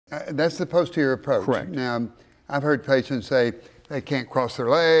That's the posterior approach. Correct. Now, I've heard patients say they can't cross their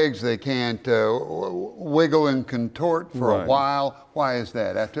legs, they can't wiggle and contort for a while. Why is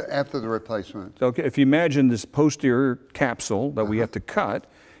that after the replacement? Okay, if you imagine this posterior capsule that we have to cut,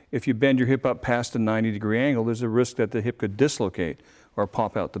 if you bend your hip up past a 90-degree angle, there's a risk that the hip could dislocate or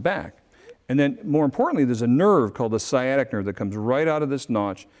pop out the back. And then, more importantly, there's a nerve called the sciatic nerve that comes right out of this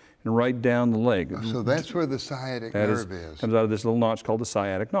notch and right down the leg. So that's where the sciatic nerve is. Comes out of this little notch called the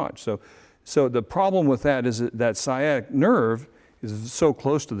sciatic notch. So the problem with that is that sciatic nerve is so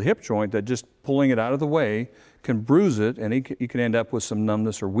close to the hip joint that just pulling it out of the way can bruise it, and you can end up with some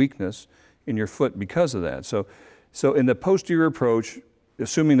numbness or weakness in your foot because of that. So in the posterior approach,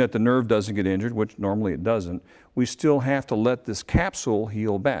 assuming that the nerve doesn't get injured, which normally it doesn't, we still have to let this capsule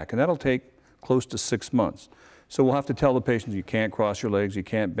heal back, and that'll take close to 6 months. So we'll have to tell the patients, you can't cross your legs, you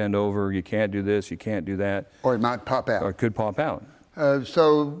can't bend over, you can't do this, you can't do that. Or it might pop out. Or it could pop out.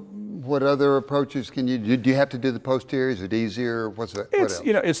 So what other approaches can you do? Do you have to do the posterior? Is it easier? What's that? What else?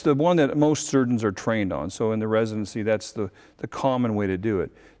 You know, it's the one that most surgeons are trained on. So in the residency, that's the common way to do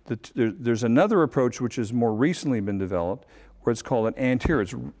it. There's another approach which has more recently been developed where it's called an anterior.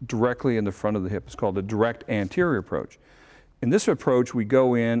 It's directly in the front of the hip. It's called the direct anterior approach. In this approach, we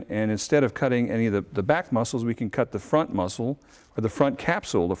go in and instead of cutting any of the back muscles, we can cut the front muscle or the front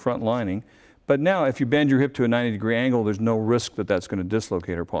capsule, the front lining. But now if you bend your hip to a 90-degree angle, there's no risk that that's going to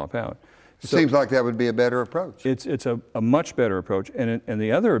dislocate or pop out. It seems like that would be a better approach. It's a much better approach. And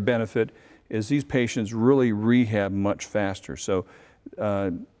the other benefit is these patients really rehab much faster. So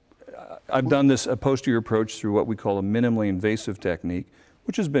I've done this posterior approach through what we call a minimally invasive technique,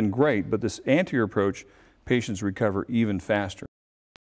 which has been great, but this anterior approach, patients recover even faster.